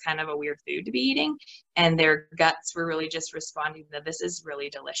this is kind of a weird food to be eating, and their guts were really just responding that this is really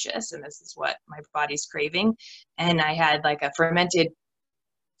delicious and this is what my body's craving. And I had like a fermented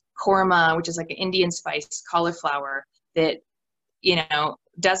korma, which is like an Indian spice cauliflower that, you know,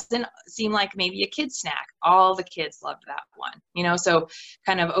 doesn't seem like maybe a kid snack. All the kids loved that one, you know, so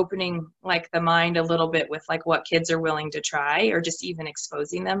kind of opening like the mind a little bit with like what kids are willing to try, or just even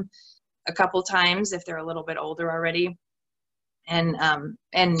exposing them a couple times if they're a little bit older already, and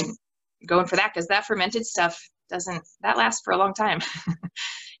going for that, because that fermented stuff that lasts for a long time.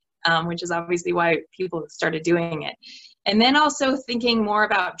 Which is obviously why people started doing it. And then also thinking more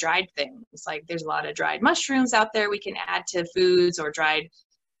about dried things. Like there's a lot of dried mushrooms out there we can add to foods, or dried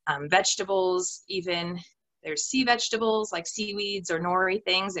vegetables even. There's sea vegetables like seaweeds or nori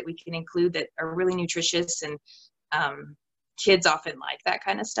things that we can include that are really nutritious, and kids often like that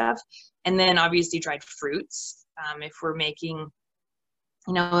kind of stuff. And then obviously dried fruits. If we're making,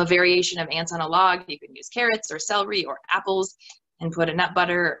 you know, a variation of ants on a log, you can use carrots or celery or apples and put a nut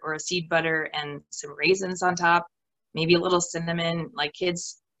butter or a seed butter and some raisins on top, maybe a little cinnamon. Like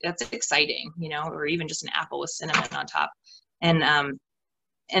kids, that's exciting, you know, or even just an apple with cinnamon on top. And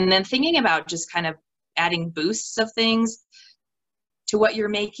then thinking about just kind of adding boosts of things to what you're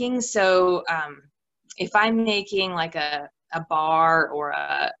making. So if I'm making like a bar or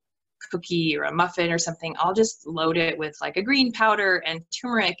a cookie or a muffin or something, I'll just load it with like a green powder and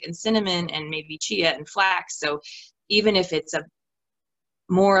turmeric and cinnamon and maybe chia and flax. So even if it's a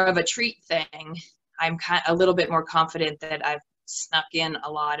more of a treat thing, I'm a little bit more confident that I've snuck in a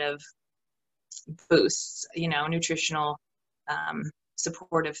lot of boosts, you know, nutritional,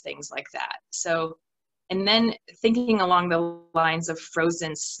 supportive things like that. So, and then thinking along the lines of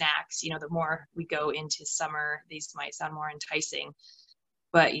frozen snacks, you know, the more we go into summer, these might sound more enticing,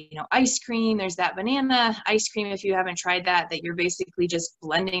 but, you know, ice cream, there's that banana ice cream, if you haven't tried that you're basically just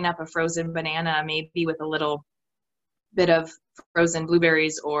blending up a frozen banana, maybe with a little bit of frozen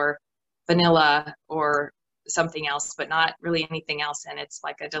blueberries or vanilla or something else, but not really anything else. And it's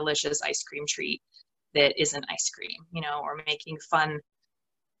like a delicious ice cream treat that isn't ice cream, you know, or making fun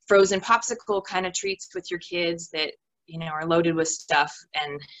frozen popsicle kind of treats with your kids that, you know, are loaded with stuff.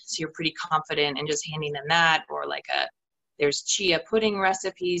 And so you're pretty confident in just handing them that, or like there's chia pudding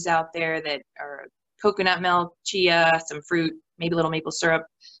recipes out there that are coconut milk, chia, some fruit, maybe a little maple syrup,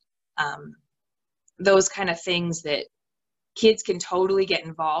 those kind of things that kids can totally get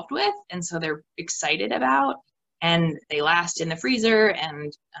involved with. And so they're excited about, and they last in the freezer,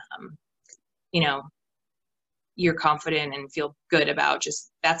 and, you know, you're confident and feel good about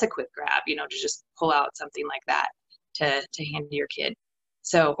just, that's a quick grab, you know, to just pull out something like that to hand to your kid.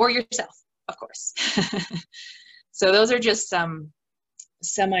 So, or yourself, of course. So those are just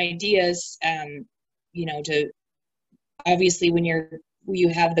some ideas, you know, to obviously when you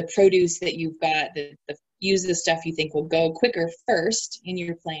have the produce that you've got, use the stuff you think will go quicker first in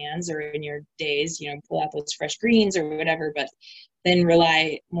your plans or in your days, you know, pull out those fresh greens or whatever, but then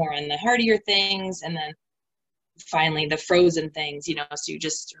rely more on the heartier things. And then finally the frozen things, you know, so you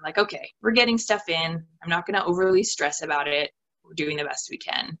just are like, okay, we're getting stuff in. I'm not going to overly stress about it. We're doing the best we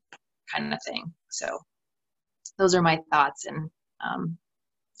can, kind of thing. So those are my thoughts, and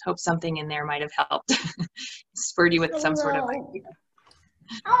hope something in there might have helped spurred you with some sort of idea.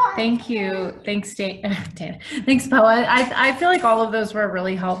 Thank you. Thanks, Dan. Thanks, Paula. I feel like all of those were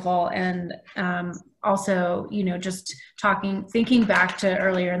really helpful. And also, you know, just thinking back to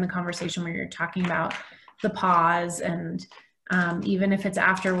earlier in the conversation where you're talking about the pause, and even if it's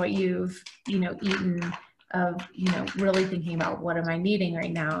after what you've, you know, eaten, of, you know, really thinking about what am I needing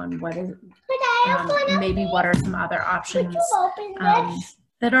right now, and what is, maybe what are some other options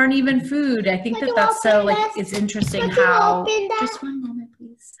that aren't even food. I think that's so, like, it's interesting how, just one moment,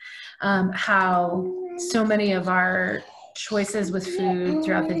 please, how so many of our choices with food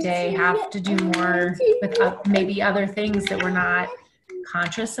throughout the day have to do more with maybe other things that we're not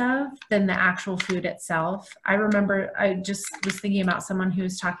conscious of than the actual food itself. I remember I just was thinking about someone who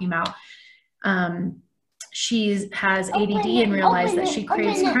was talking about she has ADD and realized that she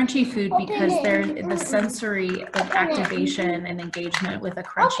craves crunchy food because the sensory activation and engagement with a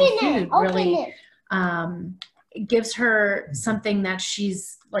crunchy food really gives her something that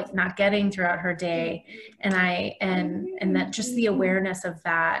she's like not getting throughout her day. And that just the awareness of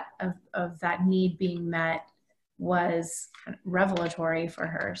that need being met was revelatory for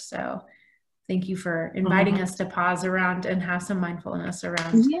her. So thank you for inviting us to pause around and have some mindfulness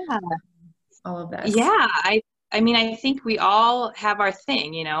around all of this. Yeah, I mean, I think we all have our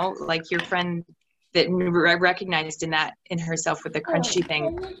thing, you know, like your friend that recognized in herself with the crunchy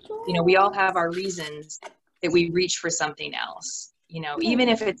thing. You know, we all have our reasons that we reach for something else, you know, even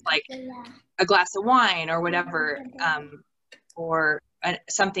if it's like a glass of wine or whatever, or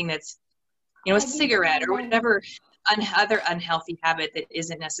something that's, you know, a cigarette or whatever other unhealthy habit that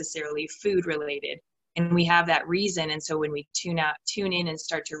isn't necessarily food related. And we have that reason. And so when we tune in and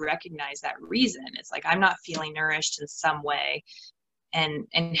start to recognize that reason, it's like, I'm not feeling nourished in some way. And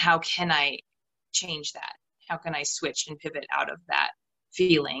how can I change that? How can I switch and pivot out of that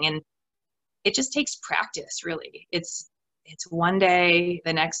feeling? And it just takes practice, really. It's one day,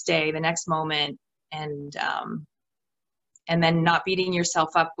 the next moment, and then not beating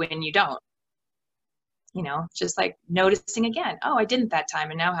yourself up when you don't. You know, just like noticing again, oh, I didn't that time,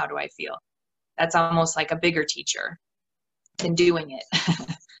 and now how do I feel? That's almost like a bigger teacher than doing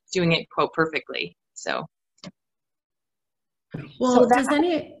it quote perfectly. So well,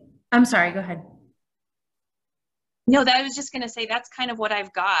 I'm sorry, go ahead. No, that I was just going to say that's kind of what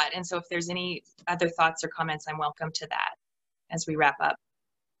I've got. And so if there's any other thoughts or comments, I'm welcome to that as we wrap up.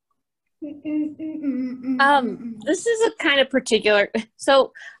 This is a kind of particular,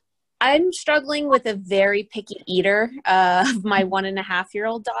 so I'm struggling with a very picky eater of my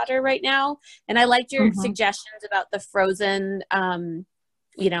 1.5-year-old daughter right now. And I liked your suggestions about the frozen,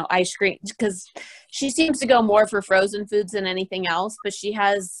 ice cream, because she seems to go more for frozen foods than anything else, but she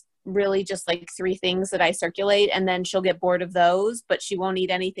has really just like 3 things that I circulate, and then she'll get bored of those, but she won't eat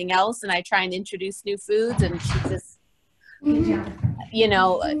anything else. And I try and introduce new foods, and she just, you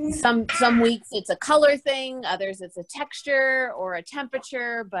know, some weeks it's a color thing, others it's a texture or a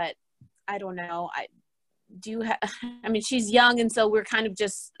temperature, but I don't know. I mean, she's young, and so we're kind of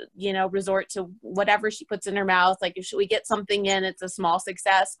just, you know, resort to whatever she puts in her mouth. Like if we get something in, it's a small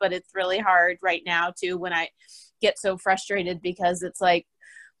success, but it's really hard right now too when I get so frustrated, because it's like,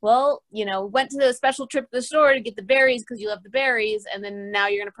 well, you know, went to the special trip to the store to get the berries because you love the berries, and then now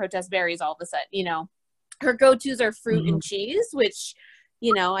you're going to protest berries all of a sudden. You know, her go-tos are fruit and cheese, which,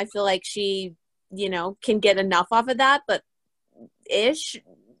 you know, I feel like she, you know, can get enough off of that, but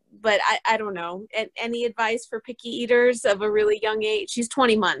I don't know. Any advice for picky eaters of a really young age? She's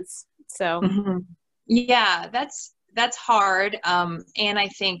 20 months. So yeah, that's hard. And I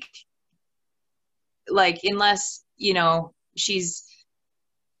think, like, unless, you know, she's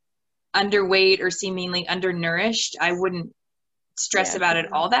underweight or seemingly undernourished, I wouldn't stress about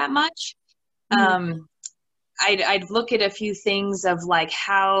it all that much. I'd look at a few things of like,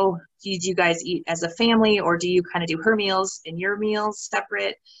 how do you guys eat as a family, or do you kind of do her meals and your meals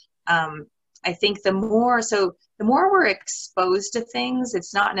separate? I think the more we're exposed to things,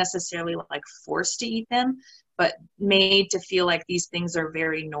 it's not necessarily like forced to eat them, but made to feel like these things are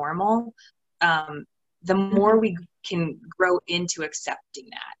very normal. The more we can grow into accepting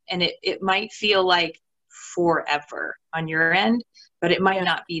that. And it might feel like forever on your end, but it might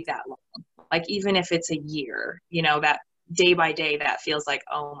not be that long. Like even if it's a year, you know, that day by day, that feels like,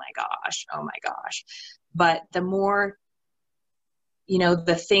 oh my gosh. But the more, you know,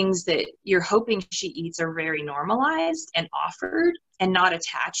 the things that you're hoping she eats are very normalized and offered and not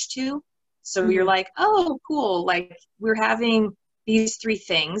attached to. So you're like, oh, cool. Like we're having these 3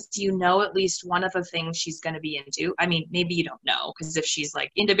 things. You know, at least one of the things she's going to be into. I mean, maybe you don't know, because if she's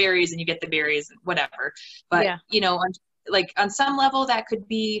like into berries and you get the berries and whatever, but you know, on some level that could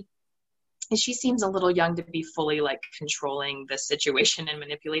be, she seems a little young to be fully like controlling the situation and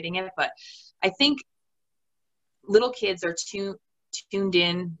manipulating it. But I think little kids are tuned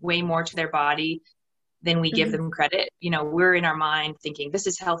in way more to their body than we give them credit. You know, we're in our mind thinking this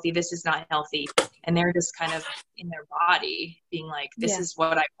is healthy, this is not healthy, and they're just kind of in their body being like, this is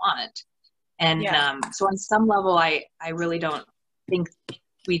what I want. And so on some level, I really don't think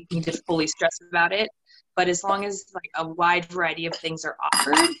we need to fully stress about it. But as long as like a wide variety of things are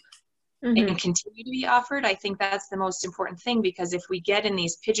offered and continue to be offered, I think that's the most important thing. Because if we get in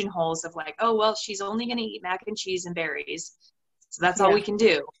these pigeonholes of like, oh, well, she's only going to eat mac and cheese and berries, so that's all we can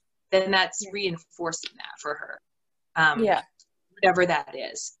do, then that's reinforcing that for her. Whatever that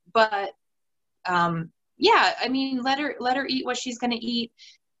is. But I mean, let her eat what she's going to eat.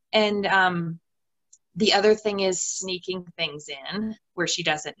 And the other thing is sneaking things in where she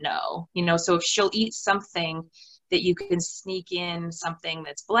doesn't know, you know. So if she'll eat something, that you can sneak in something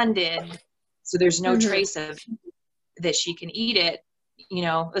that's blended, so there's no trace of that she can eat it. You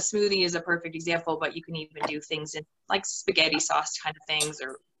know, a smoothie is a perfect example, but you can even do things in like spaghetti sauce kind of things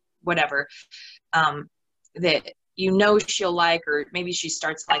or whatever, that you know she'll like, or maybe she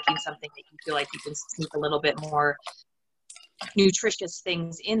starts liking something that you feel like you can sneak a little bit more nutritious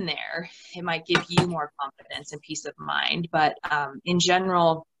things in there, it might give you more confidence and peace of mind. But in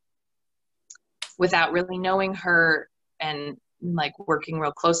general, without really knowing her and like working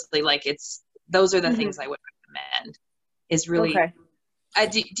real closely, like those are the things I would recommend, is really, Okay.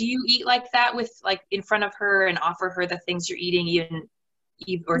 do you eat like that with like in front of her and offer her the things you're eating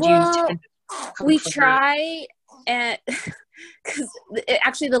or do you tend to cook we for her? try, and because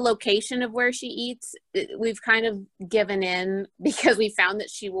actually the location of where she eats, we've kind of given in, because we found that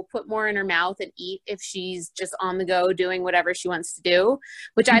she will put more in her mouth and eat if she's just on the go doing whatever she wants to do,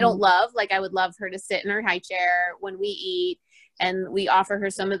 which I don't love. Like, I would love her to sit in her high chair when we eat, and we offer her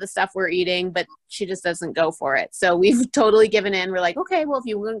some of the stuff we're eating, but she just doesn't go for it. So we've totally given in. We're like, okay, well, if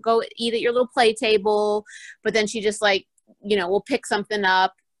you want to go eat at your little play table, but then she just like, you know, we'll pick something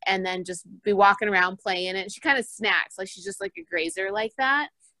up and then just be walking around playing it. She kind of snacks, like she's just like a grazer like that.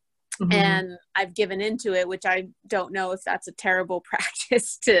 And I've given into it, which I don't know if that's a terrible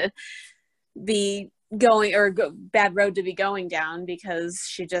practice to be going, or bad road to be going down, because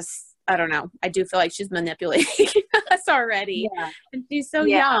she just, I don't know. I do feel like she's manipulating us already. Yeah. And she's so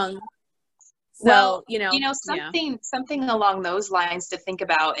young. So, well, you know, something along those lines to think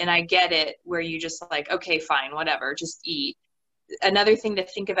about. And I get it, where you just like, okay, fine, whatever, just eat. Another thing to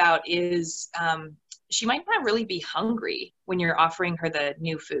think about is she might not really be hungry when you're offering her the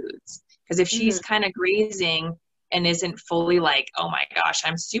new foods. Because if she's kind of grazing and isn't fully like, oh my gosh,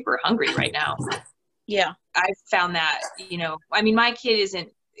 I'm super hungry right now. Yeah. I've found that, you know, I mean, my kid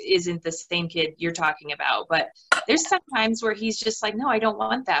isn't the same kid you're talking about, but there's some times where he's just like, no, I don't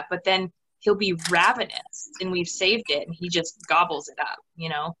want that. But then he'll be ravenous and we've saved it and he just gobbles it up, you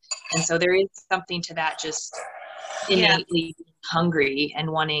know? And so there is something to that, just innately hungry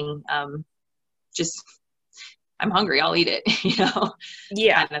and wanting just, I'm hungry, I'll eat it, you know?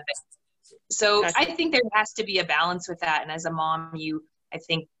 Yeah. Kind of thing. So I think there has to be a balance with that. And as a mom, I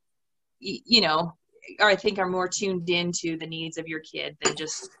think, you know, or I think are more tuned into the needs of your kid than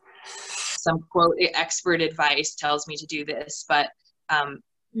just some quote expert advice tells me to do this. But I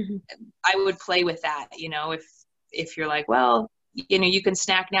would play with that, you know, if you're like, well, you know, you can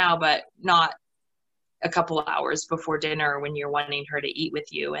snack now, but not a couple of hours before dinner when you're wanting her to eat with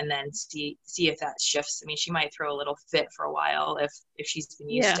you, and then see if that shifts. I mean, she might throw a little fit for a while if she's been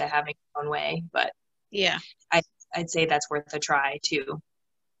used to having her own way, but yeah, I'd say that's worth a try too.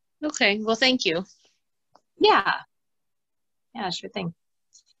 Okay. Well, thank you. Yeah, sure thing.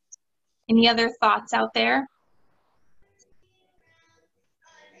 Any other thoughts out there?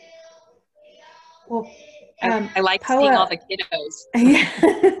 Well, I like seeing all the kiddos.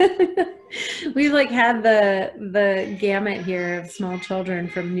 We've like had the gamut here of small children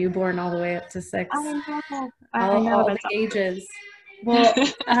from newborn all the way up to 6. All the ages. Well,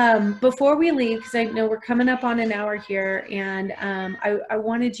 before we leave, because I know we're coming up on an hour here, and I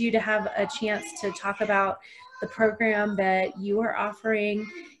wanted you to have a chance to talk about the program that you are offering,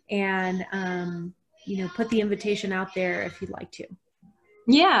 and you know, put the invitation out there if you'd like to.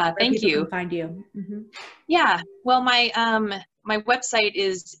 Yeah, thank you. Can find you. Yeah, well, my website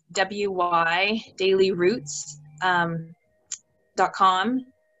is wydailyroots.com,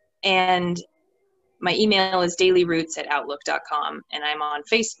 and my email is dailyroots@outlook.com, and I'm on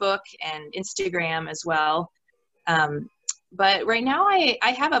Facebook and Instagram as well. But right now I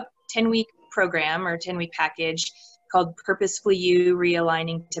have a 10-week program or 10-week package called Purposefully You: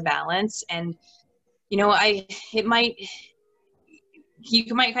 Realigning to Balance. And, you know,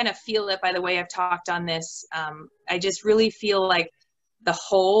 you might kind of feel it by the way I've talked on this. I just really feel like the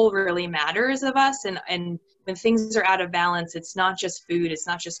whole really matters of us. And when things are out of balance, it's not just food, it's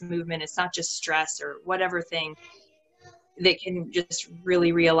not just movement, it's not just stress or whatever thing that can just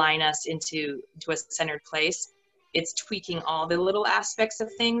really realign us into a centered place. It's tweaking all the little aspects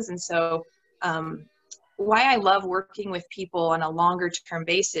of things. And so why I love working with people on a longer term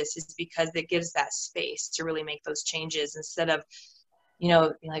basis is because it gives that space to really make those changes, instead of, you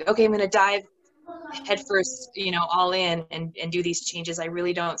know, being like, okay, I'm going to dive headfirst, you know, all in and do these changes. I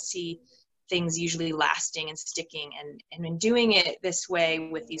really don't see things usually lasting and sticking. And in doing it this way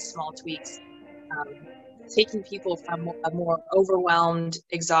with these small tweaks, taking people from a more overwhelmed,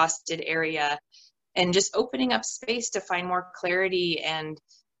 exhausted area and just opening up space to find more clarity and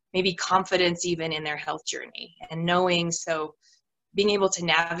maybe confidence even in their health journey, and knowing, so being able to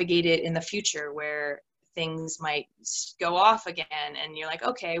navigate it in the future where things might go off again and you're like,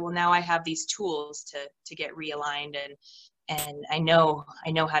 okay, well now I have these tools to get realigned, and I know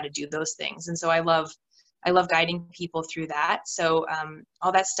how to do those things. And so I love guiding people through that. So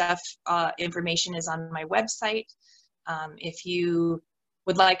all that stuff, information is on my website. If you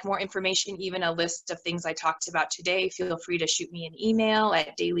would like more information, even a list of things I talked about today, feel free to shoot me an email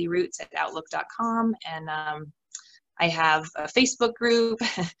at dailyroots@outlook.com. And I have a Facebook group,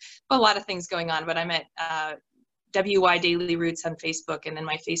 a lot of things going on, but I'm at WY Daily Roots on Facebook, and then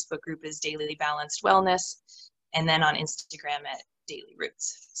my Facebook group is Daily Balanced Wellness, and then on Instagram at Daily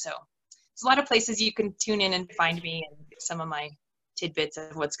Roots. So there's a lot of places you can tune in and find me and some of my tidbits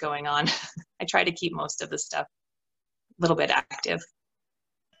of what's going on. I try to keep most of the stuff a little bit active.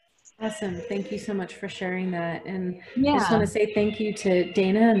 Awesome. Thank you so much for sharing that. And Yeah. I just want to say thank you to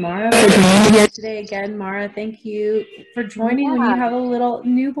Dana and Mara for joining us today. Again, Mara, thank you for joining when you have a little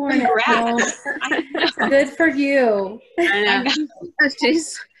newborn at home. Good for you. I know.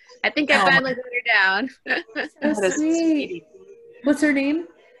 Jeez. I think I finally got her down. So sweet. What's her name?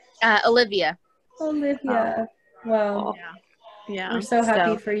 Olivia. Olivia. Well, Yeah. we're so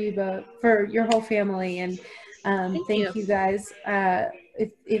happy for you both, for your whole family. And thank you guys.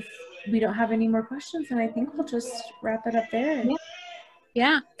 If we don't have any more questions, and I think we'll just wrap it up there.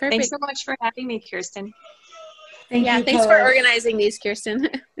 Yeah, perfect. Thanks so much for having me, Kirsten. Thank you. Thanks for organizing these, Kirsten.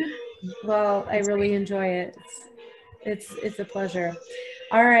 Well, I really enjoy it. It's a pleasure.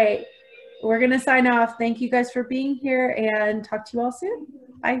 All right, we're gonna sign off. Thank you guys for being here, and talk to you all soon.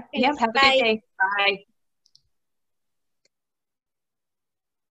 Bye. Yep, have a good day. Bye.